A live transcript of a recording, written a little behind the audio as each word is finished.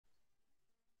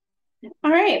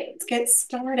All right, let's get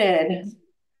started.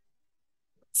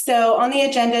 So on the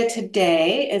agenda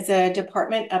today is a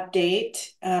department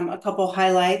update, a couple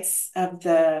highlights of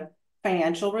the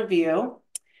financial review,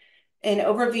 an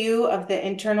overview of the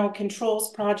internal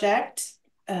controls project,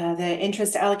 the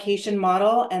interest allocation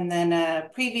model, and then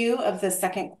a preview of the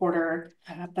second quarter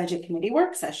budget committee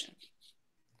work session.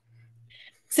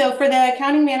 So for the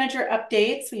accounting manager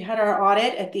updates, we had our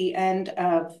audit at the end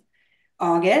of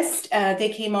August.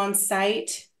 They came on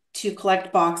site to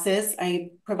collect boxes. I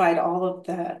provide all of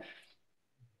the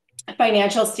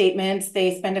financial statements.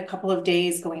 They spend a couple of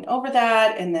days going over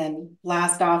that and then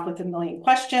blast off with a million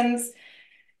questions.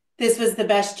 This was the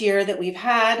best year that we've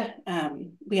had.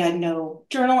 We had no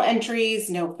journal entries,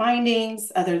 no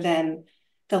findings other than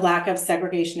the lack of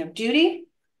segregation of duty.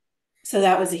 So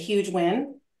that was a huge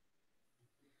win.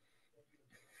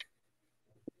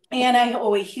 And I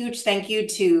owe a huge thank you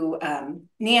to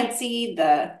Nancy,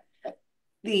 the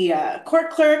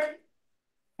court clerk,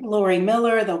 Lori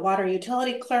Miller, the water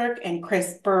utility clerk, and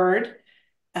Chris Bird,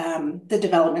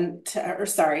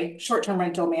 the short-term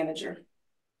rental manager.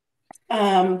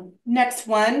 Next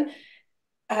one,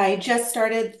 I just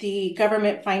started the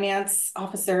government finance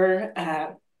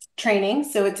officer training.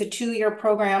 So it's a 2-year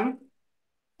program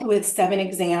with 7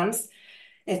 exams.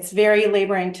 It's very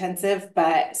labor intensive,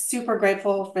 but super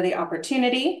grateful for the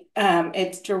opportunity.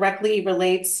 It directly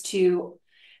relates to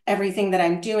everything that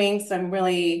I'm doing. So I'm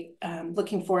really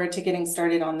looking forward to getting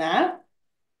started on that.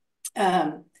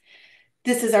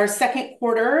 This is our second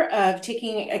quarter of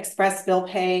taking express bill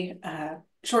pay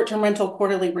short-term rental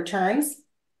quarterly returns.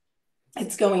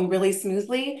 It's going really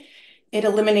smoothly. It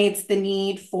eliminates the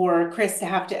need for Chris to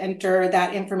have to enter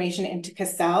that information into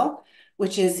Cassell,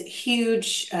 which is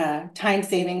huge time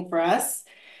saving for us.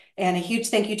 And a huge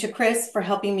thank you to Chris for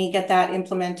helping me get that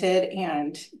implemented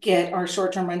and get our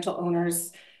short-term rental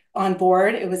owners on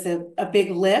board. It was a big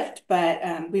lift,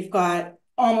 but we've got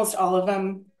almost all of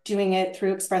them doing it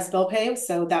through Express Bill Pay.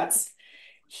 So that's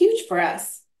huge for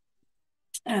us.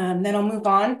 Then I'll move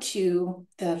on to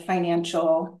the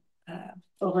financial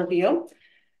overview.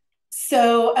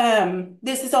 So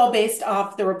this is all based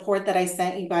off the report that I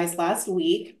sent you guys last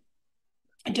week.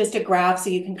 Just a graph so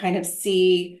you can kind of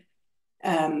see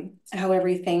how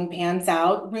everything pans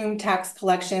out. Room tax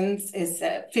collections is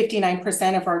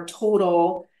 59% of our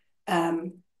total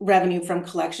revenue from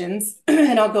collections.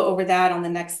 And I'll go over that on the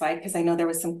next slide because I know there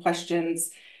was some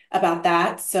questions about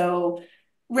that. So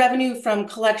revenue from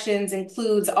collections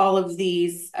includes all of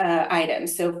these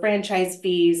items. So franchise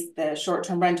fees, the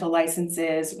short-term rental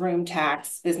licenses, room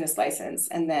tax, business license,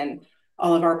 and then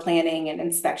all of our planning and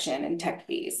inspection and tech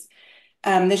fees.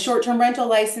 The short-term rental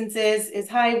licenses is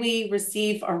high. We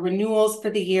receive our renewals for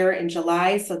the year in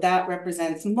July, so that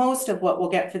represents most of what we'll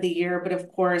get for the year. But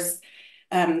of course,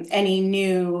 any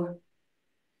new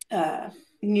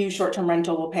short-term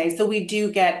rental will pay. So we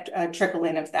do get a trickle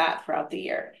in of that throughout the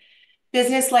year.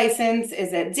 Business license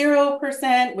is at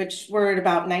 0%, which we're at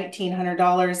about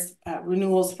 $1,900.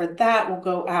 Renewals for that will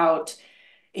go out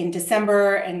in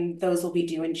December, and those will be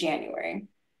due in January.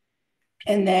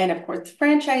 And then, of course,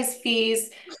 franchise fees.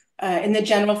 In the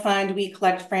general fund, we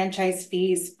collect franchise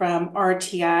fees from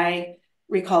RTI,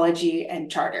 Recology,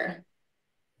 and Charter.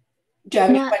 Do you have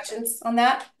any questions on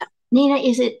that? Nina,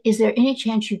 is there any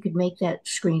chance you could make that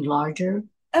screen larger?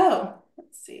 Oh,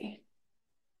 let's see.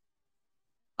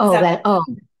 Oh,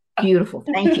 beautiful.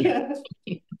 Thank you.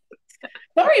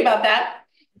 Sorry about that.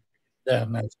 Yeah,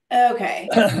 nice. Okay.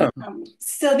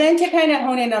 So then to kind of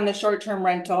hone in on the short-term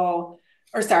rental,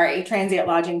 transient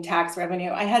lodging tax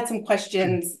revenue, I had some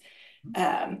questions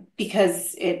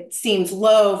because it seems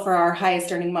low for our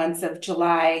highest earning months of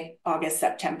July, August,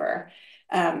 September.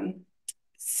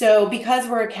 So because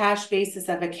we're a cash basis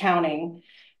of accounting,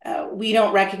 we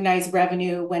don't recognize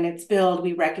revenue when it's billed,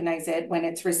 we recognize it when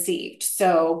it's received.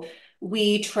 So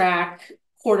we track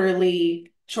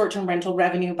quarterly short-term rental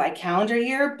revenue by calendar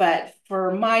year, but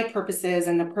for my purposes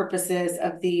and the purposes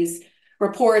of these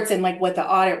reports and like what the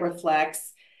audit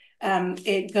reflects,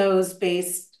 it goes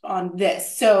based on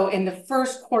this. So in the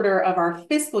first quarter of our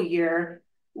fiscal year,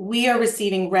 we are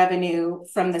receiving revenue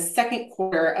from the second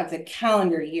quarter of the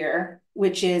calendar year,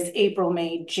 which is April,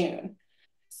 May, June.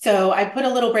 So I put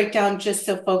a little breakdown just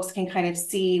so folks can kind of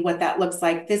see what that looks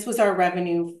like. This was our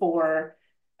revenue for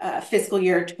fiscal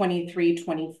year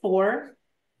 23-24.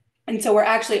 And so we're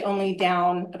actually only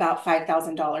down about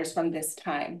 $5,000 from this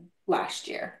time last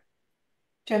year.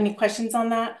 Do you have any questions on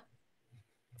that?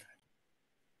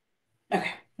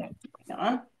 Okay,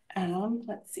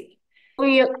 let's see.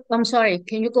 I'm sorry,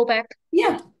 can you go back?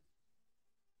 Yeah.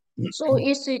 So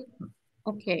is it,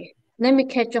 okay, let me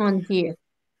catch on here.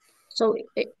 So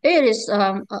it is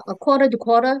a quarter to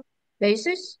quarter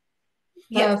basis.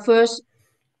 Yes, First,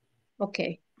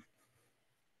 okay.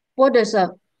 What does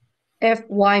a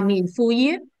FY mean? Full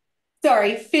year?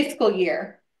 sorry, fiscal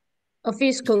year. A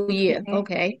fiscal year. Mhm.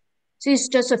 Okay. So it's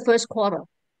just the first quarter.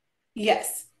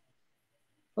 Yes.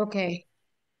 Okay.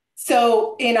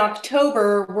 So in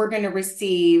October, we're going to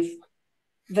receive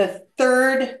the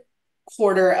third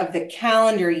quarter of the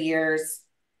calendar year's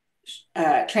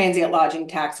transient lodging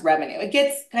tax revenue. It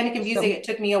gets kind of confusing. So, It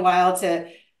took me a while to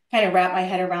kind of wrap my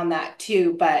head around that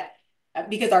too, but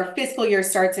because our fiscal year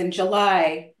starts in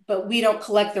July, but we don't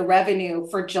collect the revenue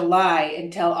for July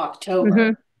until mhm.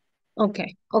 October.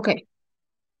 Okay. Okay.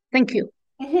 Thank you.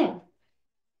 Mhm.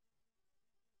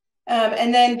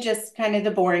 And then just kind of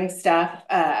the boring stuff,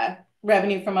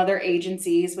 revenue from other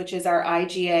agencies, which is our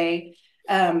IGA.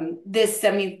 This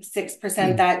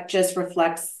 76%, that just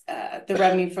reflects the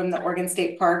revenue from the Oregon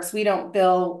State Parks. We don't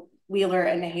bill Wheeler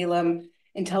and Nehalem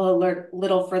until a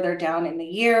little further down in the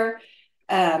year.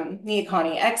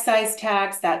 Neahkahnie excise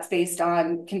tax, that's based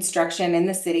on construction in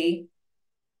the city.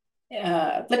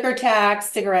 Liquor tax,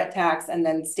 cigarette tax, and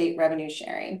then state revenue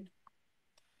sharing.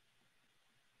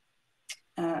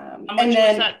 How much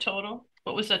was that total?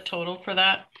 What was the total for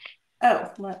that?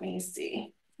 Oh, let me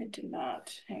see. I did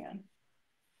not. Hang on.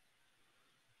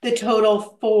 The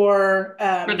total for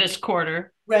this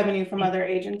quarter? revenue from other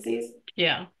agencies?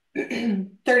 Yeah.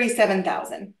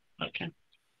 37,000. Okay.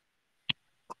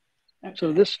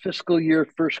 So this fiscal year,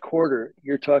 first quarter,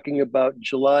 you're talking about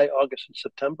July, August, and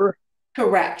September?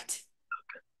 Correct.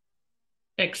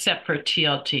 Except for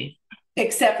TLT.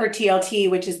 Except for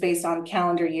TLT, which is based on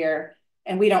calendar year,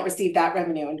 and we don't receive that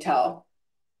revenue until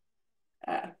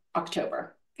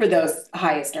October for those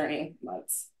highest earning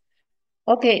months.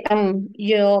 Okay,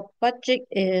 your budget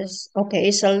is okay,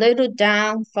 it's a little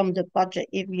down from the budget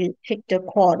if you pick the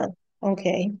quarter.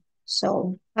 Okay,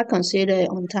 so I consider it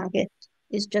on target.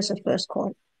 It's just a first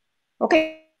quarter.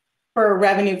 Okay. For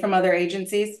revenue from other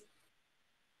agencies?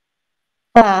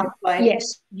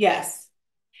 Yes. Yes.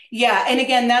 Yeah, and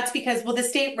again, that's because, well, the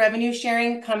state revenue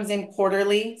sharing comes in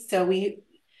quarterly, so we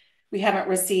haven't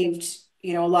received,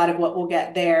 a lot of what we'll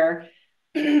get there.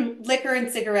 Liquor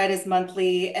and cigarette is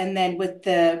monthly, and then with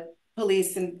the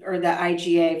police or the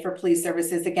IGA for police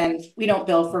services, again, we don't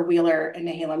bill for Wheeler and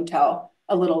Nehalem till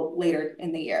a little later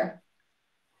in the year.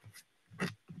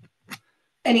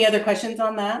 Any other questions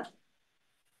on that?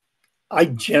 I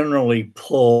generally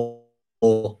pull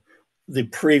the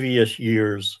previous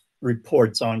year's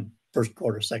reports on first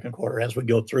quarter, second quarter as we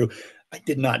go through. I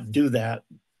did not do that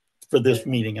for this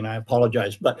meeting, and I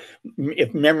apologize. But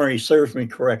if memory serves me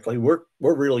correctly, we're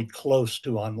really close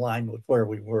to online with where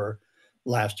we were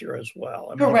last year as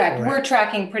well. Correct. We're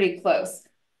tracking pretty close.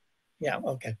 Yeah.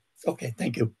 Okay. Okay.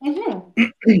 Thank you.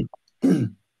 Mm-hmm.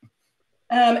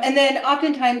 And then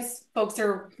oftentimes folks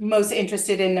are most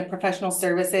interested in the professional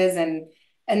services and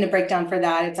the breakdown for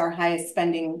that. It's our highest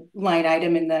spending line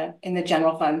item in the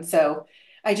general fund. So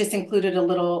I just included a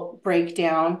little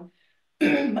breakdown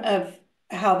of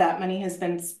how that money has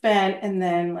been spent. And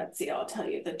then let's see, I'll tell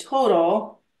you the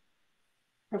total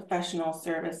professional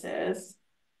services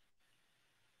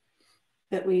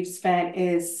that we've spent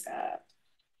is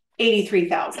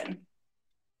 83,000.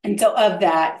 And so of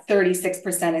that,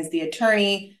 36% is the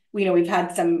attorney. We know we've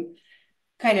had some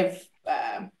kind of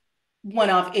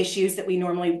one-off issues that we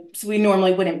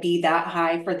normally wouldn't be that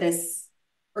high for this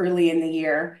early in the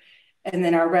year. And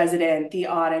then our resident, the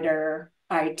auditor,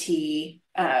 IT,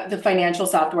 the financial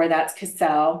software, that's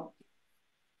Cassell.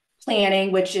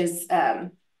 Planning, which is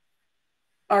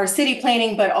our city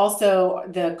planning, but also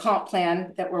the comp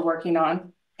plan that we're working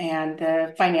on, and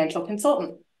the financial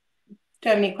consultant. Do you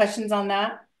have any questions on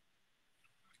that?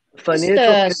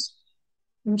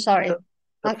 I'm sorry.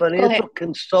 A financial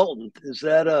consultant, is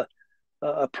that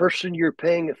a person you're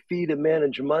paying a fee to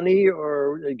manage money,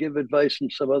 or they give advice in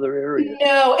some other area?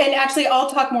 No, and actually I'll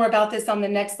talk more about this on the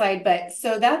next slide, but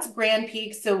so that's Grand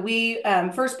Peak. So we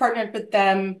first partnered with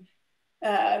them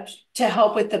to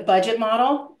help with the budget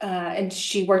model, and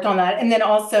she worked on that. And then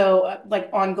also like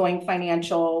ongoing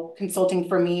financial consulting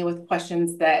for me with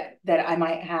questions that I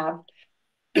might have.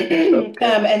 Okay.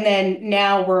 And then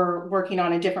now we're working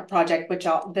on a different project, which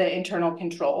the internal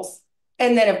controls.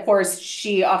 And then of course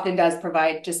she often does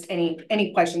provide just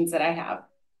any questions that I have.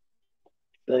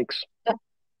 Thanks.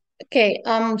 Okay,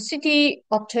 city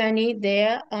attorney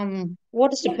there,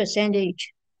 what is the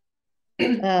percentage?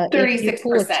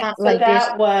 36%. So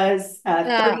that was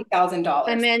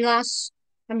 $30,000.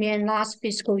 I mean last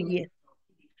fiscal year.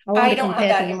 I don't have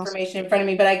that information in front of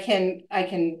me, but I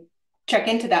can check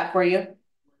into that for you.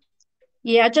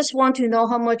 Yeah, I just want to know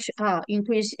how much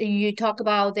increase you talk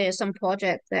about. There's some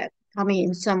project that, I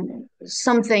mean, something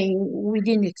we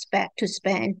didn't expect to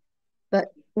spend, but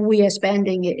we are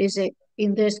spending it. Is it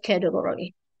in this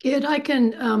category? Good. I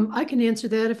can answer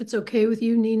that if it's okay with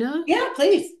you, Nina. Yeah,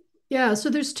 please. Yeah, so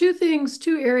there's two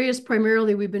areas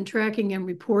primarily we've been tracking and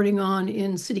reporting on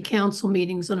in city council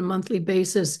meetings on a monthly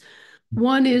basis.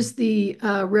 One is the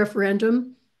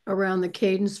referendum around the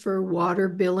cadence for water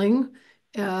billing,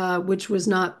 which was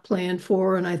not planned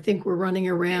for, and I think we're running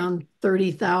around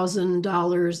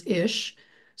 $30,000-ish.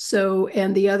 So,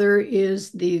 and the other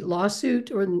is the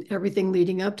lawsuit, or everything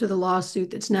leading up to the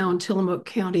lawsuit that's now in Tillamook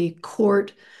County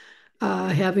Court,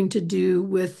 having to do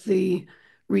with the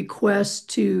request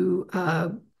to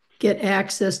get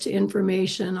access to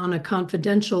information on a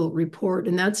confidential report,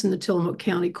 and that's in the Tillamook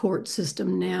County Court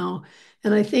system now.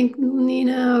 And I think,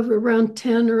 Nina, around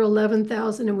 10 or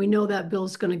 11,000, and we know that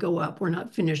bill's going to go up. We're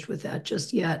not finished with that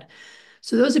just yet.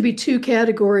 So those would be two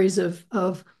categories of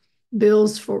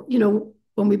bills for,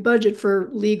 when we budget for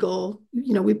legal,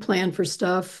 we plan for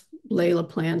stuff. Layla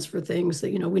plans for things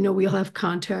that, we know we'll have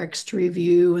contracts to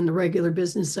review and the regular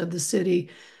business of the city.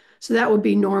 So that would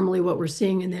be normally what we're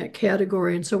seeing in that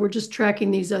category. And so we're just tracking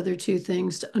these other two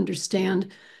things to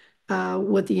understand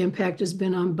what the impact has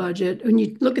been on budget. When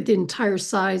you look at the entire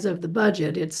size of the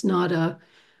budget, it's not a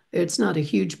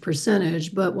huge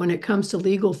percentage, but when it comes to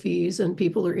legal fees and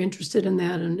people are interested in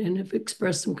that and have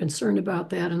expressed some concern about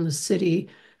that in the city,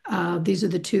 these are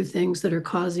the two things that are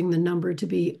causing the number to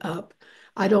be up.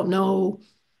 I don't know,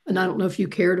 and I don't know if you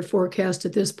care to forecast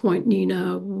at this point,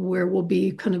 Nina, where we'll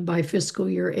be kind of by fiscal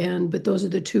year end, but those are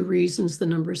the two reasons the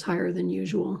number is higher than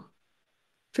usual.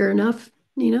 Fair enough,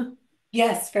 Nina?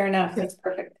 Yes, fair enough. Okay. That's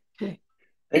perfect. Okay.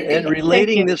 And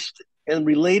relating this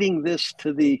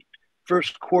to the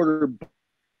first quarter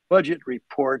budget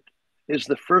report, is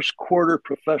the first quarter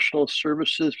professional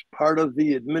services part of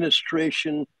the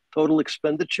administration total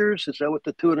expenditures? Is that what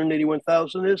the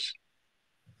 281,000 is?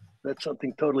 That's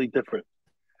something totally different.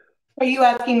 Are you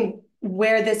asking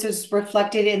where this is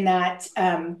reflected in that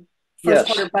first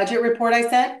quarter budget report I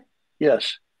sent?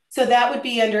 Yes. So that would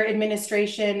be under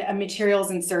administration of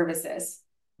materials and services.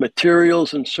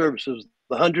 Materials and services,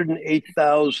 the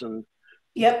 $108,000.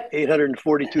 Yep.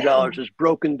 $842 is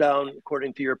broken down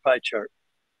according to your pie chart.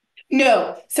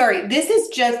 No, sorry. This is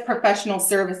just professional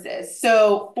services.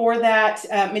 So for that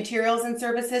materials and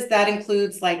services, that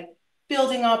includes like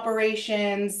building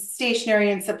operations,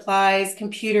 stationery and supplies,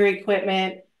 computer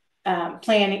equipment,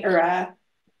 planning or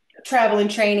travel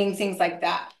and training, things like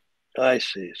that. I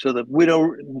see. So that we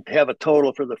don't have a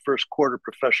total for the first quarter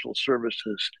professional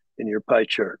services in your pie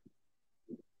chart.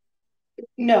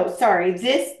 No, sorry.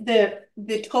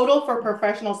 The total for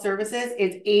professional services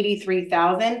is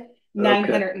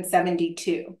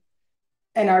 83,972. Okay.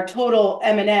 And our total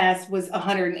M&S was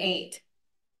 108.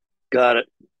 Got it.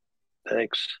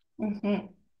 Thanks. Mm-hmm.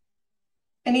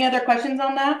 Any other questions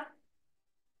on that?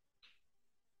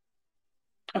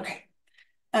 Okay.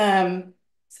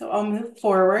 So I'll move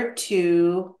forward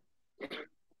to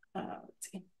let's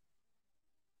see.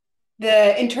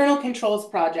 The internal controls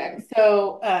project.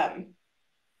 So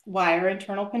why are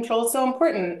internal controls so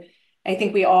important? I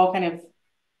think we all kind of,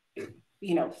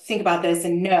 think about this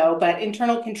and know, but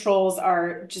internal controls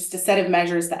are just a set of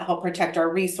measures that help protect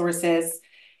our resources,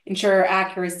 ensure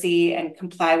accuracy, and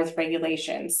comply with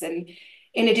regulations. And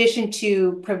in addition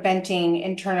to preventing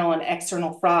internal and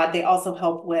external fraud, they also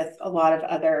help with a lot of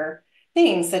other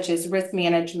things such as risk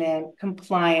management,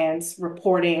 compliance,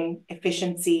 reporting,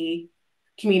 efficiency,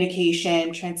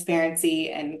 communication,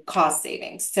 transparency, and cost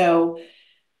savings. So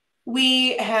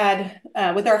we had,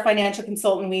 with our financial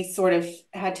consultant, we sort of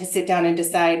had to sit down and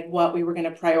decide what we were going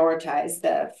to prioritize,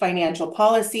 the financial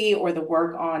policy or the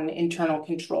work on internal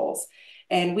controls.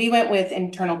 And we went with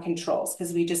internal controls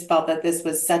because we just felt that this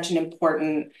was such an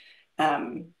important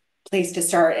place to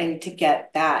start and to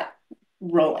get that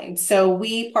rolling. So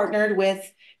we partnered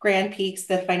with Grand Peaks,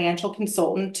 the financial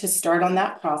consultant, to start on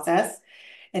that process.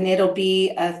 And it'll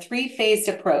be a 3-phased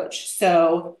approach.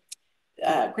 So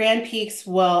Grand Peaks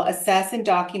will assess and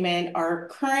document our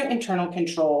current internal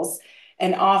controls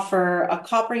and offer a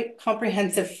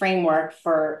comprehensive framework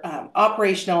for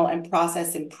operational and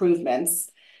process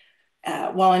improvements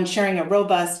while ensuring a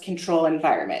robust control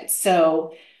environment.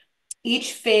 So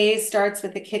each phase starts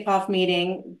with a kickoff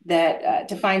meeting that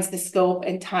defines the scope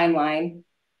and timeline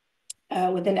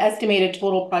with an estimated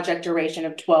total project duration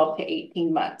of 12 to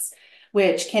 18 months,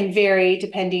 which can vary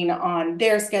depending on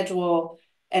their schedule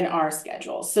and our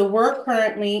schedule. So we're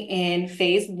currently in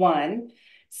phase 1.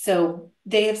 So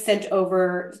they have sent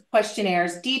over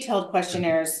questionnaires, detailed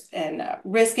questionnaires, and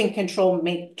risk and control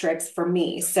matrix for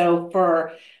me. So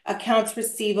for accounts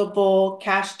receivable,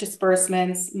 cash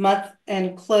disbursements, month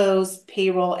and close,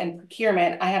 payroll, and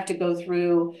procurement, I have to go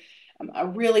through a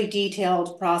really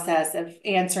detailed process of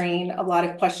answering a lot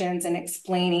of questions and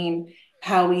explaining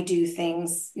how we do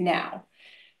things now.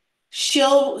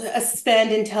 She'll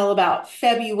spend until about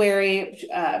February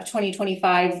of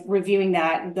 2025 reviewing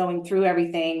that and going through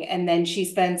everything. And then she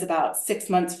spends about 6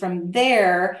 months from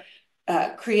there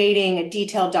creating a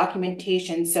detailed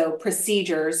documentation, so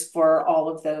procedures for all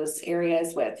of those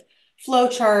areas with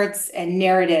flowcharts and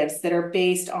narratives that are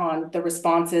based on the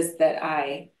responses that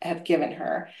I have given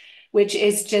her, which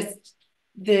is just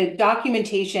the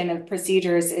documentation of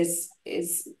procedures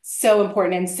is so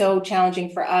important and so challenging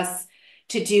for us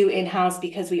to do in-house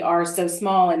because we are so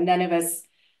small and none of us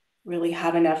really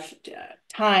have enough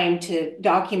time to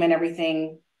document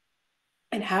everything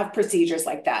and have procedures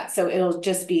like that. So it'll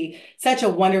just be such a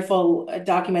wonderful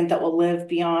document that will live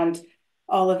beyond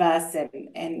all of us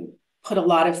and put a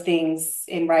lot of things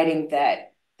in writing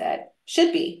that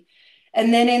should be.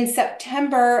 And then in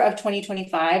September of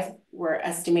 2025, we're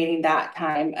estimating that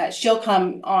time, she'll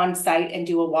come on site and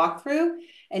do a walkthrough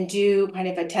and do kind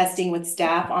of a testing with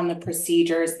staff on the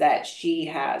procedures that she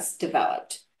has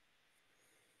developed.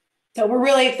 So we're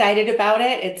really excited about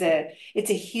it. It's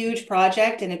a huge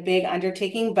project and a big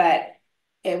undertaking, but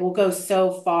it will go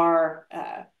so far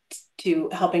to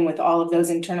helping with all of those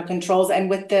internal controls. And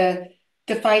with the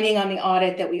finding on the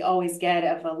audit that we always get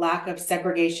of a lack of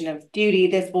segregation of duty,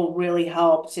 this will really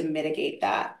help to mitigate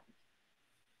that.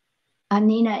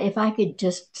 Nina, if I could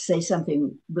just say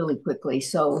something really quickly.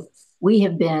 So we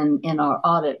have been, in our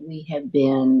audit, we have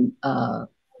been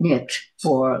nicked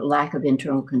for lack of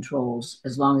internal controls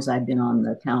as long as I've been on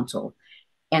the council.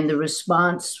 And the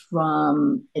response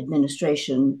from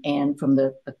administration and from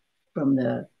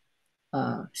the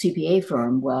CPA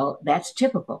firm, well, that's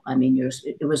typical. I mean,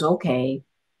 it was okay.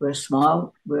 We're a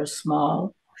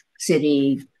small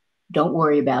city. Don't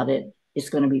worry about it. It's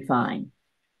going to be fine.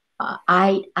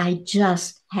 I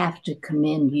just have to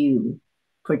commend you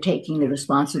for taking the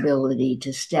responsibility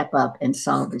to step up and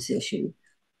solve this issue.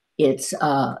 It's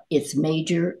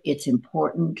major, it's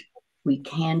important. We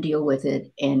can deal with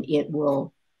it, and it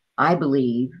will, I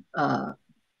believe,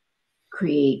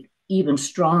 create even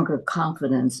stronger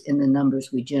confidence in the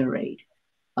numbers we generate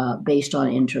based on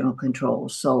internal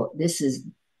controls. So this is,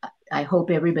 I hope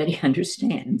everybody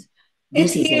understands.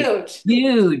 This is huge.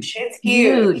 It's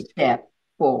huge step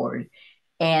forward,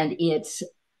 and it's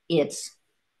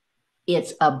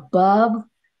above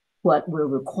what we're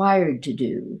required to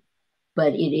do,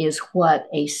 but it is what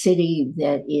a city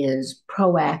that is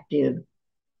proactive,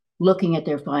 looking at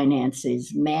their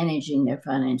finances, managing their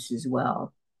finances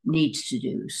well, needs to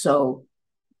do. So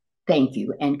thank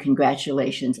you and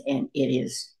congratulations, and it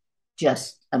is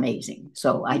just amazing.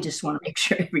 So I just want to make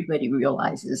sure everybody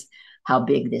realizes how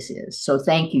big this is. So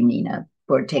thank you, Nina,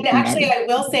 for taking that. Actually, I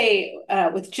will say,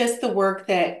 with just the work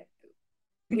that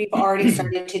we've already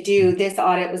started to do, this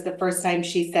audit was the first time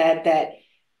she said that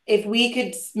if we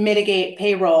could mitigate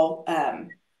payroll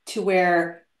to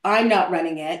where I'm not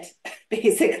running it,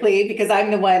 basically, because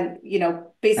I'm the one,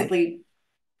 basically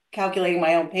calculating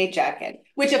my own paycheck, and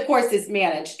which of course is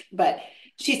managed, but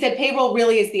she said payroll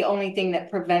really is the only thing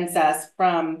that prevents us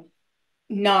from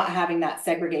not having that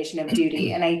segregation of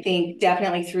duty. And I think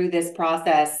definitely through this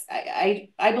process, I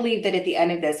believe that at the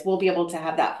end of this, we'll be able to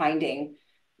have that finding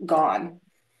gone,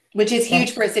 which is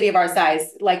huge for a city of our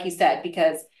size, like you said,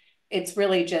 because it's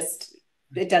really just,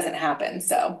 it doesn't happen.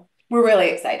 So we're really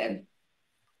excited.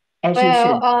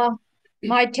 Well,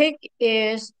 my take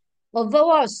is,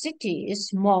 although our city is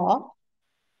small,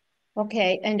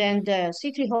 okay, and then the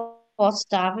city hall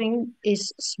staffing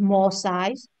is small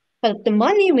size, but the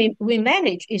money we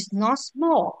manage is not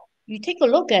small. You take a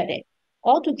look at it.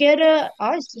 Altogether,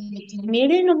 I see $1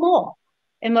 million or more.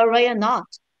 Am I right or not?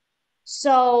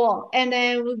 So, and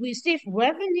then we receive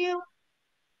revenue,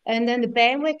 and then the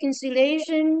bank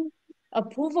reconciliation,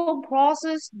 approval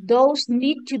process, those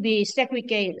need to be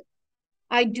segregated.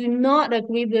 I do not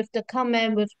agree with the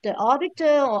comment with the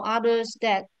auditor or others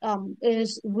that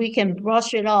we can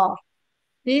brush it off.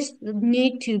 This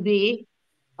need to be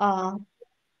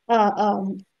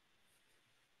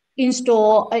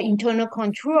install an internal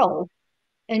control,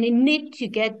 and it need to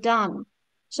get done.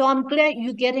 So I'm glad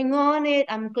you're getting on it.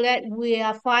 I'm glad we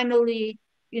are finally,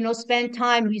 spend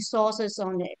time, resources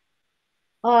on it.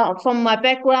 From my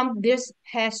background, this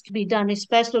has to be done,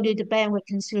 especially the bank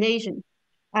reconciliation.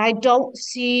 I don't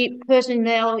see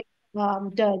personnel,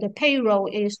 the payroll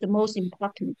is the most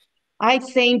important. I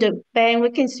think the bank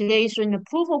reconciliation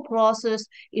approval process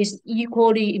is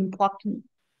equally important.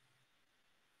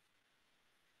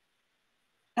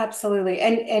 Absolutely.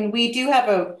 And we do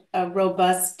have a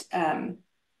robust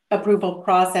approval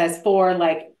process for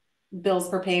like bills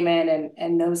for payment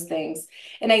and those things.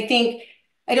 And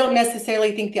I don't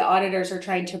necessarily think the auditors are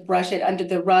trying to brush it under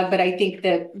the rug, but I think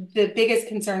that the biggest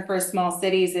concern for small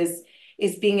cities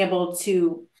is being able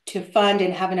to fund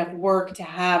and have enough work to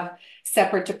have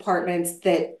separate departments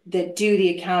that do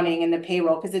the accounting and the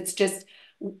payroll, because it's just,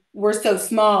 we're so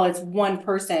small, it's one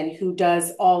person who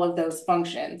does all of those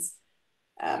functions.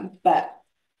 But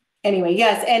anyway,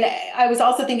 yes. And I was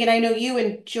also thinking, I know you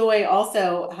and Joy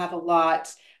also have a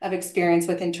lot of experience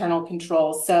with internal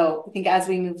controls. So I think as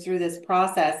we move through this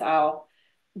process, I'll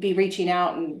be reaching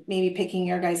out and maybe picking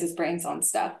your guys' brains on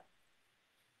stuff.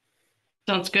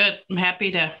 Sounds good. I'm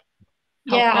happy to help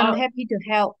Yeah, I'm out. happy to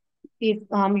help. If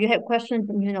you have questions,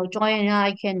 Joy and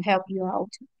I can help you out.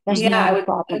 That's Yeah, not a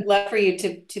problem. I'd love for you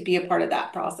to be a part of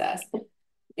that process.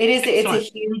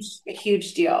 It's a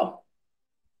huge deal.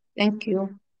 Thank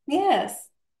you. Yes.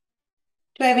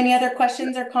 Do I have any other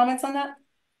questions or comments on that?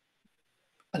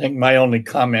 I think my only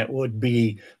comment would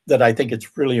be that I think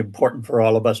it's really important for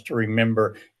all of us to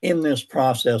remember in this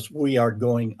process, we are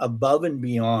going above and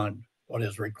beyond what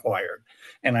is required.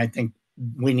 And I think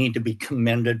we need to be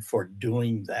commended for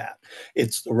doing that.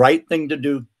 It's the right thing to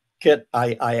do, Kit.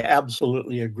 I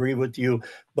absolutely agree with you,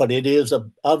 but it is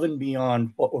above and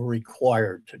beyond what we're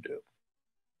required to do.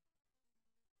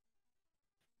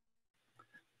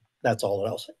 That's all that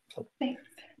I'll say. So. Thanks.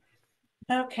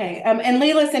 Okay. And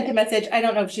Leila sent a message. I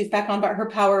don't know if she's back on, but her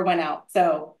power went out,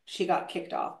 so she got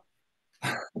kicked off.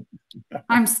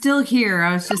 I'm still here.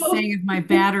 I was just saying if my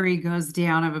battery goes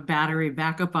down, I have a battery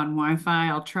backup on Wi-Fi.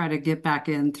 I'll try to get back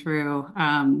in through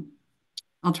my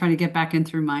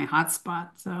hotspot.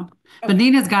 So, okay. But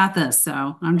Nina's got this,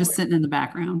 so I'm just sitting in the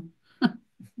background.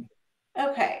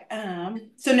 Okay.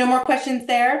 So no more questions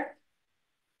there?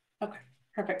 Okay,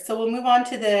 perfect. So we'll move on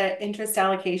to the interest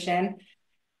allocation.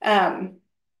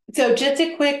 So just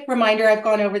a quick reminder, I've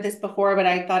gone over this before, but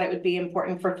I thought it would be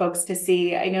important for folks to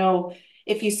see. I know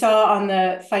if you saw on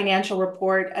the financial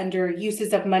report under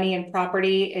uses of money and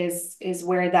property is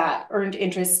where that earned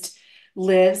interest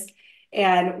lives.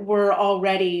 And we're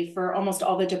already for almost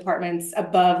all the departments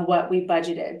above what we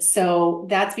budgeted. So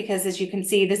that's because, as you can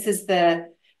see, this is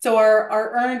so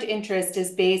our earned interest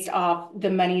is based off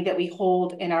the money that we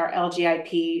hold in our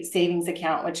LGIP savings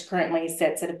account, which currently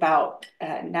sits at about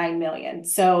 9 million.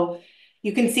 So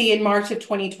you can see in March of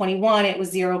 2021, it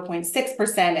was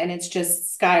 0.6%, and it's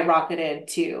just skyrocketed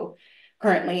to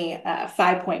currently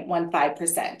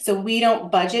 5.15%. So we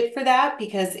don't budget for that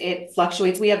because it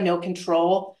fluctuates. We have no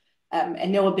control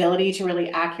and no ability to really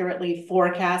accurately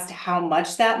forecast how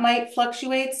much that might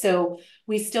fluctuate. So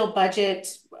we still budget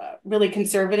really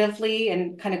conservatively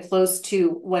and kind of close to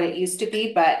what it used to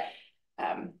be. But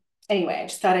anyway, I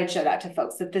just thought I'd show that to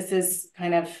folks, that this is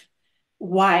kind of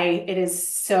why it is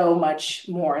so much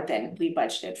more than we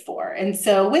budgeted for. And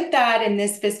so with that, in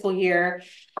this fiscal year,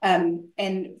 and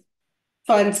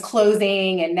funds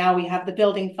closing, and now we have the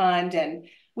building fund, and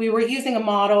we were using a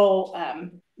model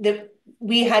that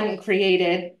we hadn't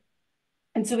created.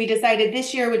 And so we decided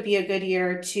this year would be a good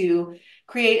year to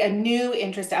create a new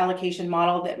interest allocation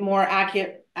model that more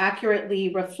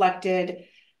accurately reflected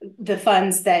the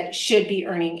funds that should be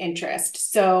earning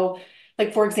interest. So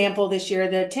like, for example, this year,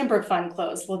 the timber fund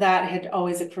closed. Well, that had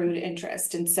always accrued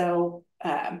interest. And so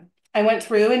I went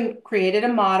through and created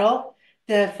a model.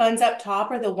 The funds up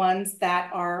top are the ones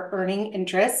that are earning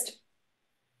interest.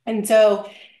 And so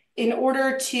in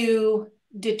order to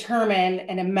determine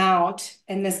an amount,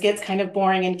 and this gets kind of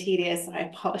boring and tedious, I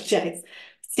apologize,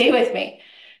 stay with me.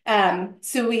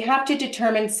 So we have to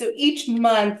determine, so each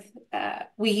month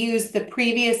we use the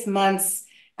previous month's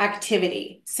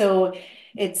activity. So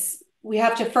we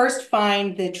have to first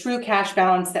find the true cash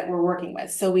balance that we're working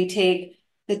with. So we take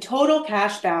the total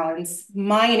cash balance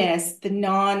minus the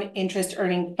non-interest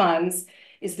earning funds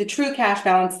is the true cash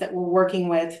balance that we're working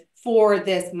with for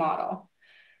this model.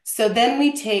 So then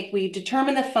we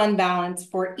determine the fund balance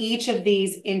for each of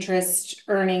these interest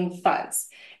earning funds.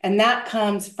 And that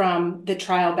comes from the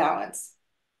trial balance.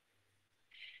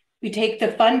 We take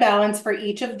the fund balance for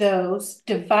each of those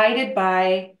divided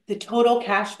by the total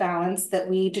cash balance that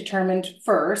we determined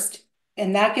first.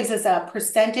 And that gives us a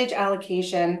percentage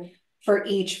allocation for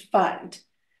each fund.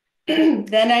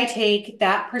 Then I take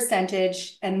that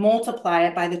percentage and multiply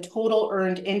it by the total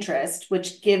earned interest,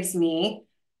 which gives me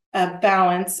a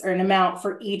balance or an amount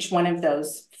for each one of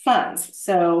those funds.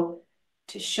 So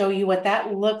to show you what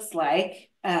that looks like,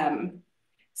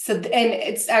 So, and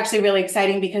it's actually really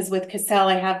exciting because with Cassell,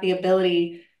 I have the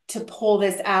ability to pull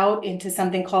this out into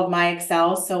something called My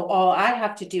Excel. So all I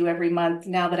have to do every month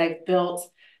now that I've built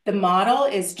the model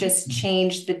is just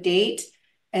change the date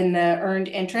and the earned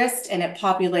interest, and it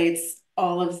populates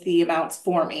all of the amounts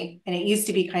for me. And it used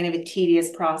to be kind of a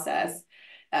tedious process.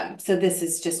 So this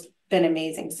has just been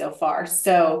amazing so far.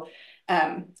 So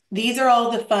these are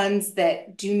all the funds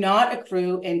that do not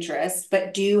accrue interest,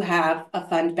 but do have a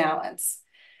fund balance.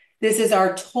 This is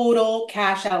our total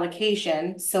cash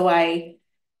allocation. So I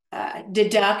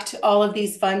deduct all of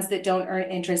these funds that don't earn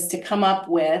interest to come up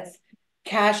with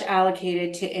cash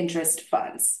allocated to interest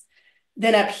funds.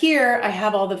 Then up here, I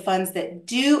have all the funds that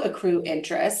do accrue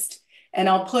interest, and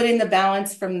I'll put in the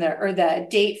balance from the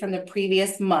date from the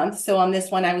previous month. So on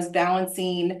this one, I was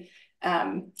balancing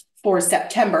for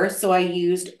September. So I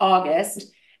used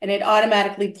August, and it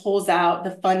automatically pulls out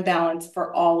the fund balance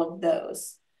for all of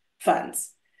those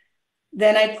funds.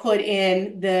 Then I put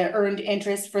in the earned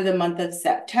interest for the month of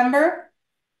September,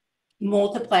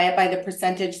 multiply it by the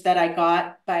percentage that I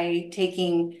got by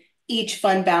taking each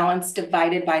fund balance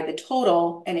divided by the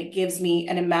total, and it gives me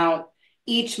an amount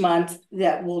each month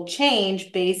that will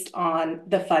change based on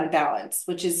the fund balance,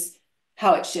 which is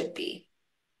how it should be.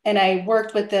 And I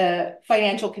worked with the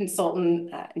financial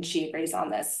consultant, and she agrees on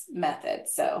this method.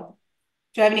 So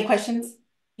do you have any questions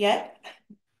yet?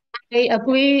 I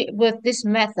agree with this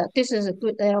method. This is a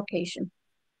good allocation.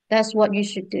 That's what you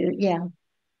should do. Yeah.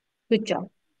 Good job.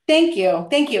 Thank you.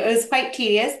 Thank you. It was quite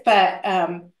tedious, but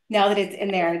now that it's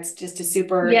in there, it's just a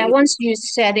super. Yeah, once you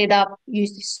set it up, you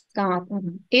start.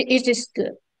 It is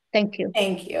good. Thank you.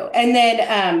 Thank you. And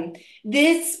then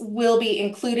this will be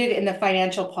included in the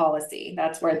financial policy.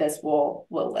 That's where this will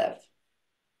live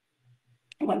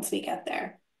once we get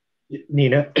there.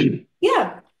 Nina?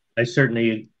 Yeah. I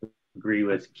certainly agree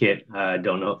with Kit.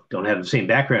 Don't have the same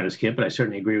background as Kit, but I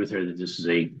certainly agree with her that this is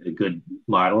a good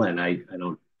model, and I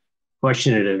don't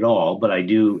question it at all, but I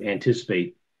do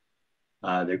anticipate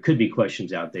there could be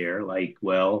questions out there like,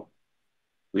 well,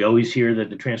 we always hear that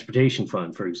the transportation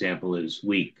fund, for example, is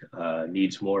weak,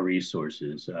 needs more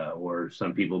resources, or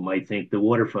some people might think the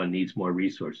water fund needs more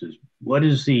resources. What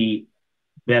is the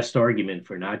best argument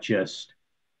for not just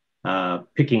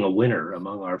picking a winner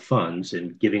among our funds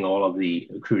and giving all of the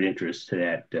accrued interest to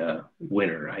that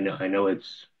winner? I know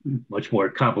it's much more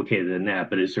complicated than that,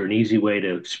 but is there an easy way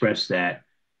to express that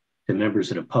to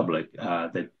members of the public,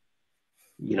 that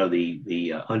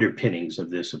the underpinnings of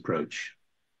this approach?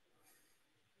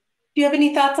 Do you have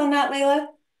any thoughts on that, Layla?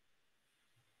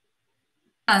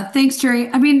 Thanks, Jerry.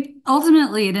 I mean,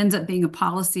 ultimately, it ends up being a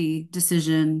policy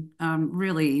decision,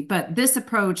 really. But this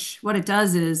approach, what it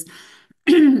does is,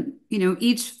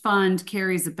 each fund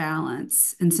carries a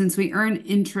balance. And since we earn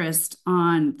interest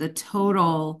on the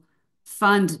total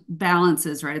fund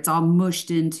balances, right, it's all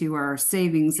mushed into our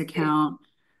savings account.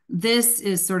 This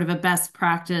is sort of a best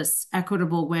practice,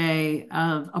 equitable way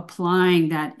of applying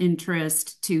that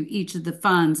interest to each of the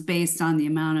funds based on the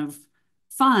amount of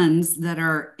funds that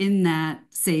are in that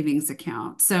savings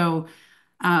account. So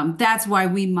that's why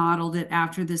we modeled it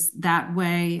after that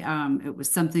way. It was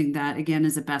something that, again,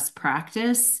 is a best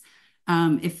practice.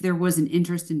 If there was an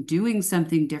interest in doing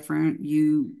something different,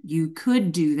 you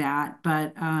could do that,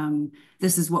 but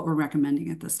this is what we're recommending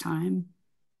at this time.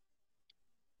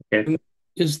 Okay.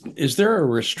 Is there a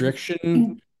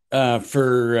restriction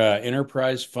for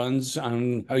enterprise funds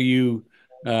on how you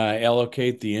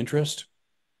allocate the interest?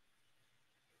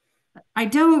 I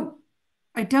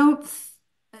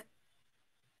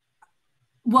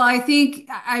think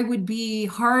I would be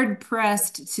hard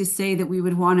pressed to say that we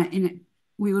would want to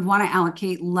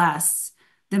allocate less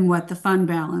than what the fund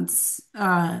balance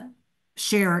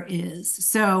share is.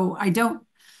 So I don't,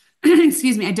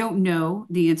 excuse me, I don't know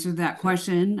the answer to that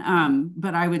question,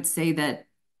 but I would say that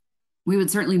we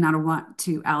would certainly not want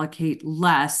to allocate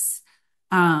less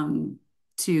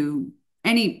to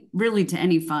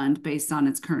any fund based on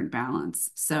its current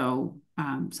balance. So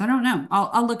I don't know.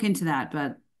 I'll look into that,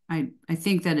 but I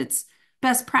think that it's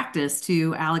best practice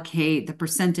to allocate the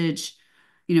percentage,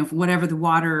 whatever the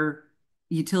water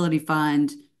utility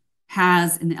fund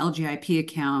has in the LGIP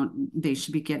account, they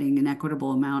should be getting an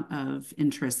equitable amount of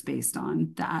interest based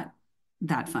on that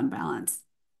fund balance.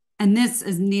 And this,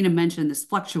 as Nina mentioned, this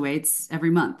fluctuates every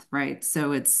month, right?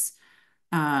 So it's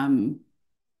the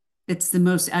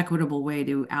most equitable way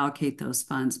to allocate those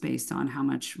funds based on how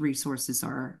much resources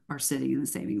are sitting in the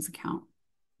savings account.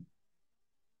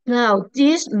 Now,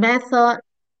 this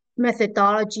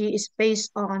methodology is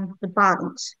based on the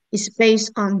balance. It's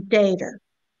based on data.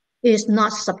 It's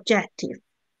not subjective.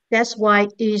 That's why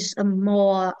it's a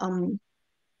more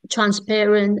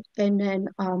transparent, and then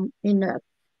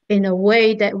in a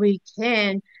way that we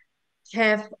can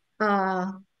have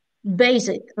a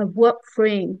a work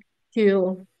frame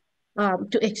to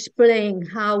explain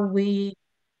how we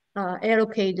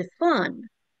allocate the fund.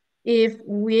 If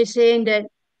we're saying that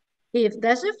if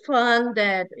there's a fund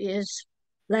that is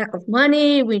lack of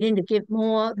money, we need to give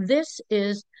more,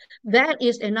 that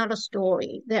is another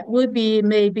story. That would be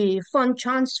maybe fund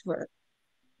transfer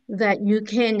that you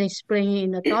can explain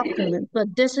in a document, but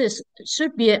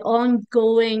should be an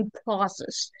ongoing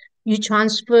process. You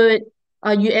transfer it,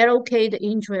 you allocate the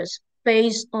interest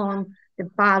based on the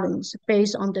balance,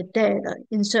 based on the data,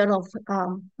 instead of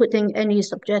putting any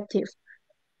subjective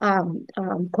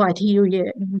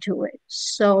criteria into it.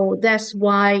 So that's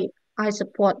why I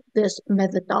support this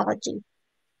methodology.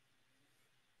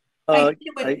 I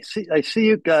see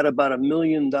you've got about $1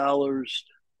 million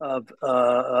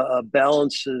of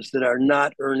balances that are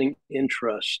not earning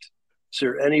interest. Is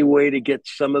there any way to get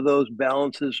some of those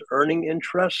balances earning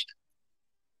interest?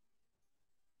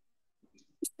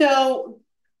 So,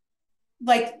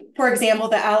 like, for example,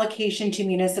 the allocation to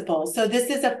municipal. So this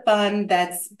is a fund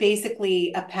that's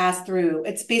basically a pass-through.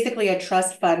 It's basically a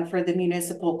trust fund for the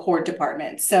municipal court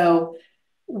department. So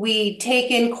we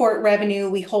take in court revenue,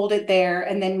 we hold it there,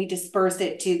 and then we disperse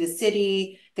it to the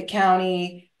city, the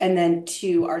county, and then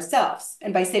to ourselves.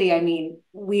 And by city, I mean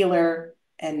Wheeler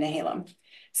and Nehalem.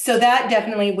 So that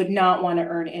definitely would not want to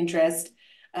earn interest.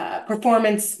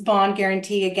 Performance bond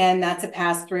guarantee, again, that's a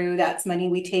pass-through. That's money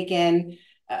we take in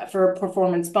for a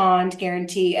performance bond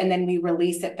guarantee, and then we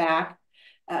release it back.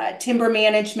 Timber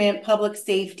management, public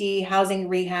safety, housing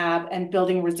rehab, and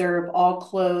building reserve all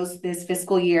close this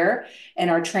fiscal year and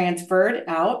are transferred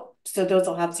out. So those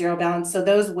will have zero balance. So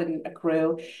those wouldn't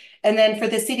accrue. And then for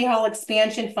the City Hall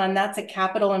expansion fund, that's a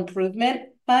capital improvement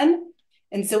fund.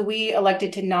 And so we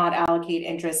elected to not allocate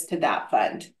interest to that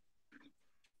fund.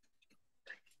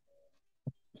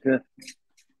 Okay.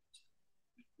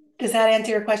 Does that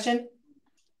answer your question?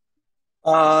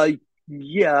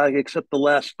 Yeah, except the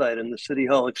last item, the City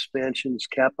Hall expansions,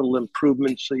 capital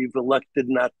improvements. So you've elected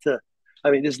not to,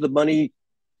 I mean, is the money,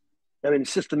 I mean,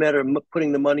 it's just a matter of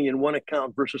putting the money in one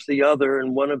account versus the other,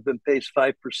 and one of them pays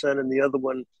 5% and the other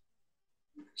one,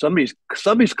 somebody's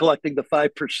collecting the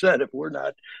 5% if we're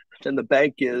not, and the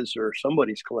bank is, or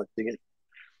somebody's collecting it.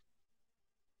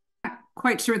 Not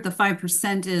quite sure what the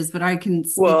 5% is, but I can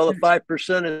speak. Well, the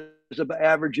 5% is of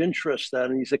average interest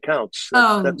on these accounts.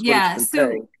 That's yeah. what it's been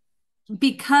paying.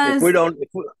 Because go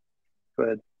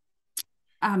ahead.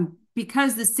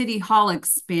 Because the City Hall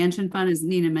expansion fund, as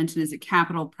Nina mentioned, is a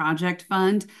capital project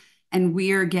fund, and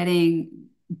we are getting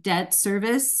debt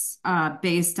service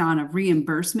based on a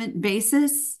reimbursement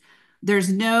basis.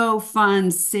 There's no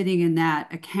funds sitting in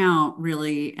that account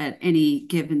really at any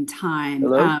given time,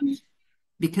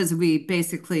 because we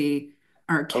basically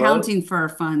are accounting for our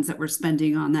funds that we're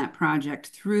spending on that project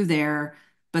through there.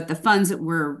 But the funds that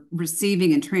we're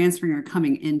receiving and transferring are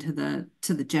coming into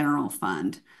the general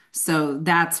fund. So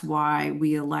that's why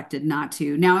we elected not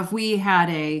to. Now, if we had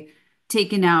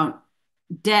taken out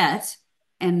debt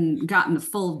and gotten the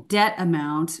full debt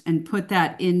amount and put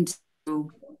that into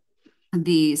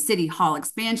the City Hall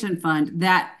expansion fund,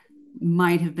 that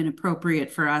might have been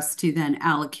appropriate for us to then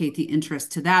allocate the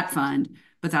interest to that fund.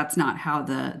 But that's not how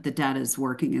the debt is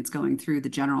working. It's going through the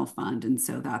general fund. And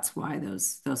so that's why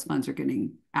those funds are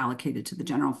getting allocated to the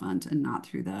general fund and not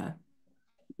through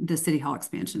the City Hall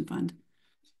expansion fund.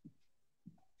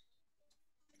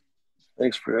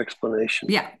 Thanks for your explanation.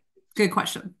 Yeah, good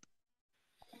question.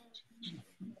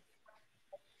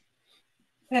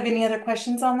 Have any other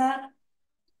questions on that?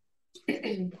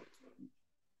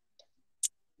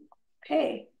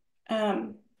 Okay.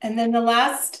 And then the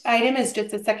last item is just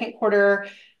the second quarter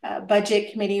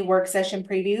budget committee work session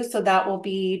preview. So that will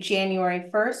be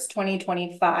January 1st,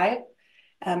 2025.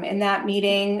 In that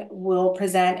meeting, we'll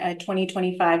present a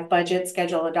 2025 budget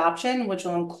schedule adoption, which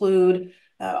will include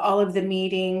all of the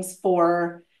meetings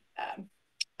for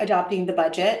adopting the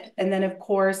budget. And then, of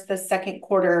course, the second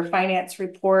quarter finance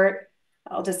report.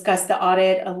 I'll discuss the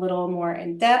audit a little more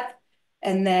in depth.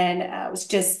 And then I was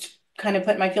just kind of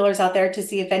put my feelers out there to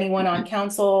see if anyone on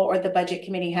council or the budget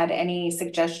committee had any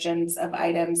suggestions of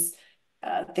items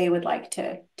they would like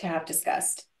to have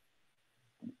discussed.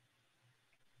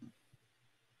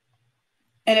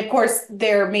 And of course,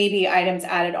 there may be items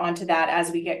added onto that as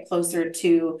we get closer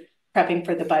to prepping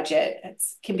for the budget. It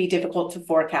can be difficult to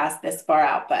forecast this far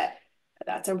out, but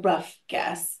that's a rough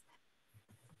guess.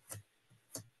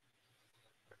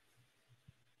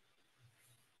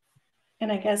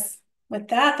 And I guess with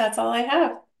that, that's all I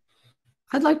have.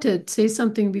 I'd like to say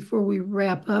something before we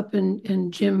wrap up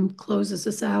and Jim closes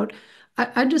us out.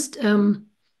 I just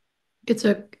it's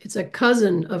a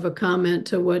cousin of a comment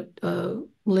to what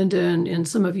Linda and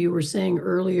some of you were saying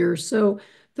earlier. So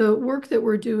the work that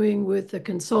we're doing with the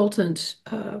consultant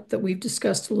that we've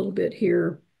discussed a little bit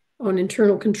here on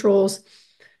internal controls,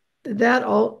 that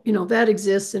all, that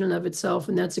exists in and of itself,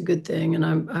 and that's a good thing. And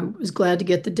I was glad to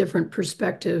get the different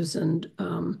perspectives and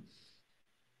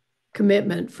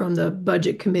commitment from the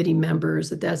budget committee members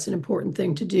that that's an important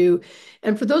thing to do.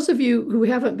 And for those of you who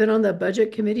haven't been on the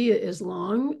budget committee as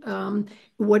long,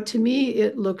 what to me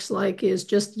it looks like is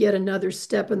just yet another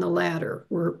step in the ladder.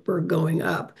 We're going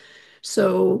up.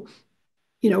 So,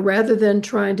 rather than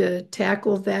trying to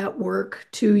tackle that work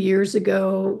 2 years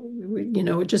ago,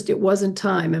 it wasn't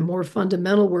time, and more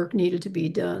fundamental work needed to be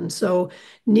done. So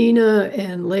Nina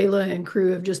and Layla and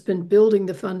crew have just been building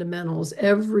the fundamentals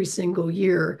every single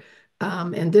year.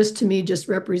 And this to me just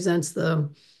represents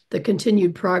the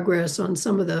continued progress on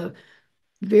some of the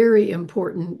very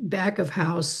important back of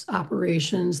house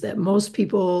operations that most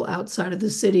people outside of the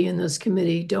city in this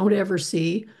committee don't ever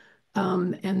see,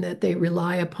 and that they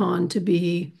rely upon to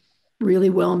be really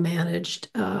well managed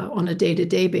on a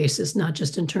day-to-day basis, not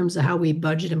just in terms of how we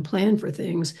budget and plan for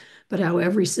things, but how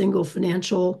every single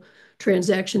financial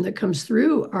transaction that comes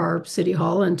through our city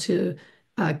hall, and to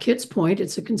Kit's point,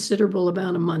 it's a considerable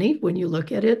amount of money when you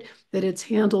look at it, that it's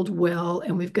handled well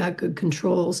and we've got good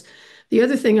controls. The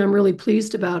other thing I'm really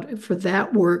pleased about for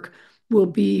that work will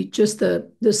be just the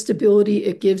stability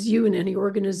it gives you in any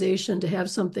organization to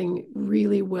have something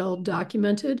really well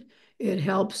documented. It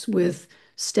helps with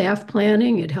staff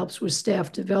planning, it helps with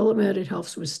staff development, it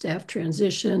helps with staff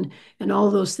transition, and all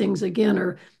those things, again,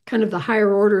 are kind of the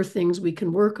higher order things we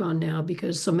can work on now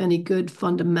because so many good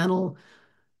fundamental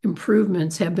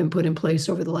improvements have been put in place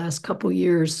over the last couple of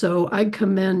years. So I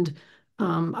commend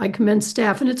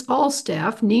staff, and it's all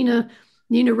staff. Nina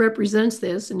represents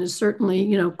this and is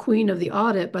certainly, queen of the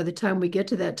audit by the time we get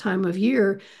to that time of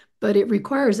year, but it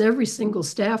requires every single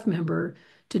staff member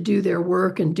to do their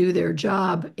work and do their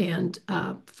job and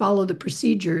follow the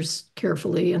procedures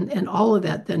carefully. And all of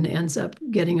that then ends up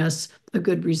getting us a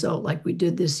good result like we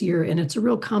did this year. And it's a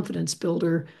real confidence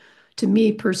builder to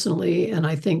me personally, and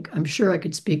I'm sure I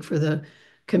could speak for the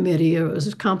committee. It was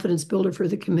a confidence builder for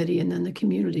the committee and then the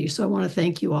community. So I want to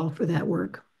thank you all for that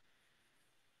work.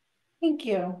 Thank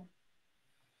you.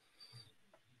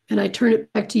 And I turn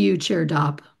it back to you, Chair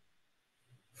Dopp.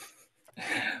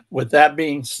 With that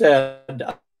being said,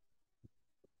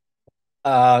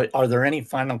 are there any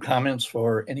final comments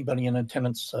for anybody in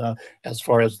attendance as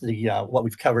far as the what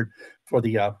we've covered for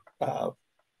the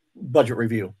budget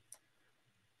review?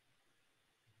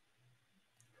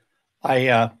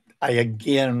 I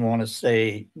again want to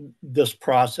say this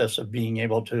process of being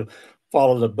able to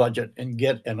follow the budget and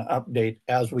get an update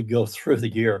as we go through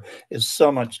the year is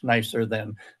so much nicer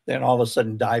than all of a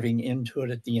sudden diving into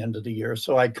it at the end of the year.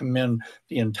 So I commend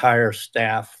the entire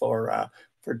staff for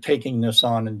taking this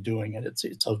on and doing it.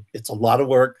 It's a lot of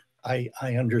work. I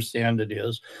understand it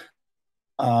is,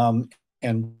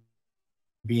 and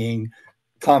being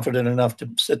confident enough to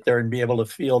sit there and be able to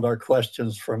field our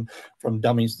questions from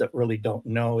dummies that really don't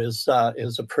know is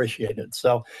appreciated.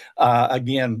 So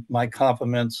again, my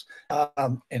compliments,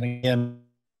 and again,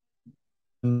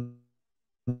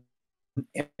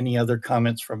 any other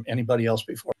comments from anybody else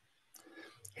before?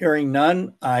 Hearing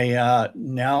none, I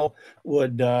now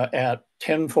would at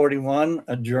 10:41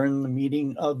 adjourn the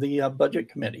meeting of the Budget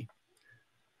Committee.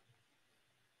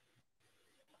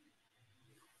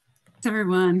 Thanks,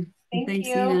 everyone. Thanks,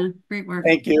 Nina. Great work.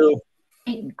 Thank you.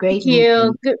 Great. Thank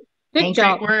you. Good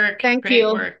job. Great work. Thank Great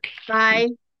you. work. Bye.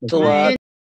 Thanks a lot.